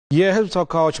የህዝብ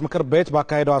ተወካዮች ምክር ቤት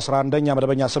ባካሄደው 11ኛ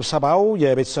መደበኛ ስብሰባው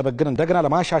የቤተሰብ ህግን እንደገና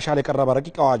ለማሻሻል የቀረበ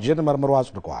ረቂቅ አዋጅን መርምሮ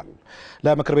አጽድቋል።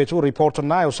 ለምክር ቤቱ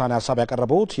ሪፖርትና የውሳኔ ሀሳብ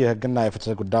ያቀረቡት የህግና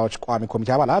የፍትህ ጉዳዮች ቋሚ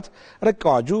ኮሚቴ አባላት ረቂቅ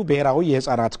አዋጁ ብሔራዊ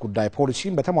የህፃናት ጉዳይ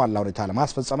ፖሊሲን በተሟላ ሁኔታ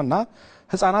ለማስፈጸምና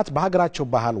ህፃናት በሀገራቸው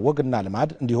ባህል ወግና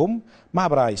ልማድ እንዲሁም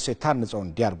ማህበራዊ እሴት ታንጸው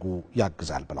እንዲያድጉ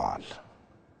ያግዛል ብለዋል።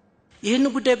 ይህን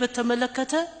ጉዳይ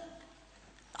በተመለከተ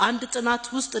አንድ ጥናት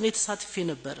ውስጥ እኔ ተሳትፌ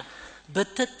ነበር።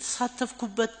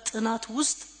 በተሳተፍኩበት ጥናት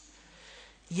ውስጥ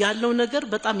ያለው ነገር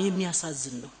በጣም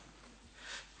የሚያሳዝን ነው።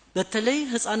 በተለይ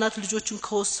ህፃናት ልጆችን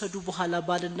ከወሰዱ በኋላ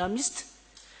ባልና ሚስት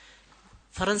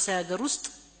ፈረንሳይ ሀገር ውስጥ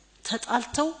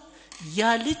ተጣልተው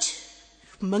ያ ልጅ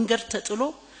መንገድ ተጥሎ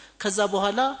ከዛ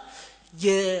በኋላ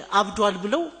የአብዷል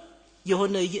ብለው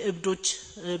የሆነ የእብዶች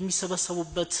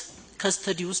የሚሰበሰቡበት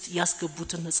ከስተዲ ውስጥ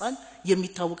ያስገቡትን ህፃን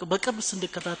የሚታወቅ በቅርብ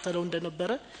ስንከታተለው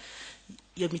እንደነበረ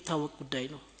የሚታወቅ ጉዳይ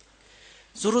ነው።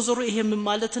 ዞሮ ዞሮ ይሄ ምን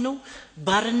ማለት ነው?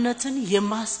 ባርነትን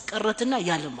የማስቀረትና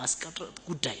ያለ ማስቀረት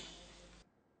ጉዳይ ነው።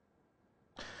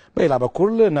 በሌላ በኩል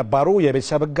ነባሩ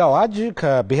የቤተሰብ ህግ አዋጅ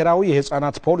ከብሔራዊ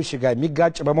የህፃናት ፖሊሲ ጋር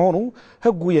የሚጋጭ በመሆኑ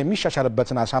ህጉ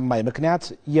የሚሻሻልበትን አሳማኝ ምክንያት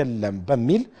የለም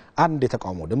በሚል አንድ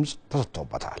የተቃውሞ ድምጽ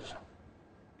ተሰጥቶበታል።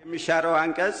 የሚሻረው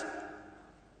አንቀጽ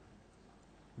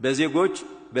በዜጎች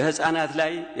በህፃናት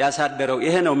ላይ ያሳደረው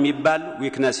ይሄ ነው የሚባል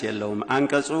ዊክነስ የለውም።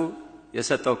 አንቀጹ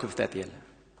የሰጠው ክፍተት የለም።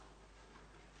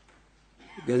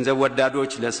 ገንዘብ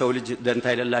ወዳዶች ለሰው ልጅ ደንታ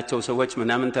የሌላቸው ሰዎች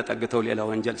ምናምን ተጠግተው ሌላ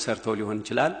ወንጀል ሰርተው ሊሆን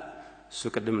ይችላል። እሱ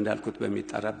ቅድም እንዳልኩት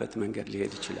በሚጣራበት መንገድ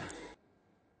ሊሄድ ይችላል።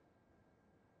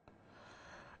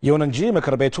 ይሁን እንጂ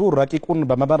ምክር ቤቱ ረቂቁን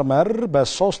በመመርመር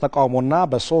በ3 ተቃውሞና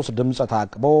በ3 ድምጽ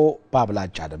ታቅቦ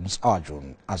በአብላጫ ድምጽ አዋጁን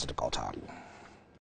አጽድቀውታል።